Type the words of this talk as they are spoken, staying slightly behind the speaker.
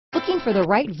Looking for the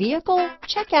right vehicle?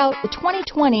 Check out the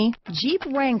 2020 Jeep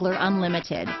Wrangler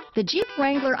Unlimited. The Jeep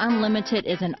Wrangler Unlimited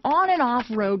is an on and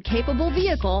off-road capable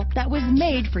vehicle that was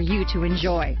made for you to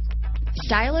enjoy.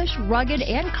 Stylish, rugged,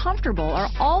 and comfortable are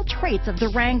all traits of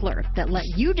the Wrangler that let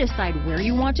you decide where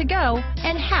you want to go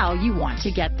and how you want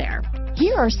to get there.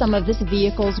 Here are some of this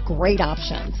vehicle's great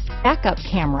options: backup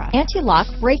camera, anti-lock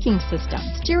braking system,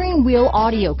 steering wheel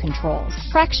audio controls,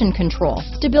 traction control,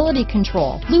 stability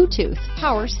control, Bluetooth,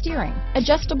 power steering,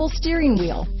 adjustable steering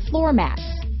wheel, floor mats,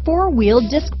 four-wheel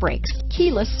disc brakes,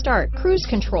 keyless start, cruise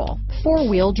control,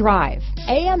 four-wheel drive,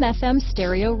 AM/FM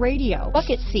stereo radio,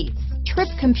 bucket seats, trip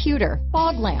computer,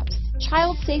 fog lamps,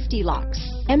 child safety locks,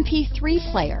 MP3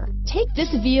 player. Take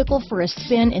this vehicle for a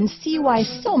spin and see why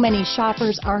so many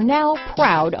shoppers are now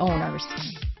proud owners.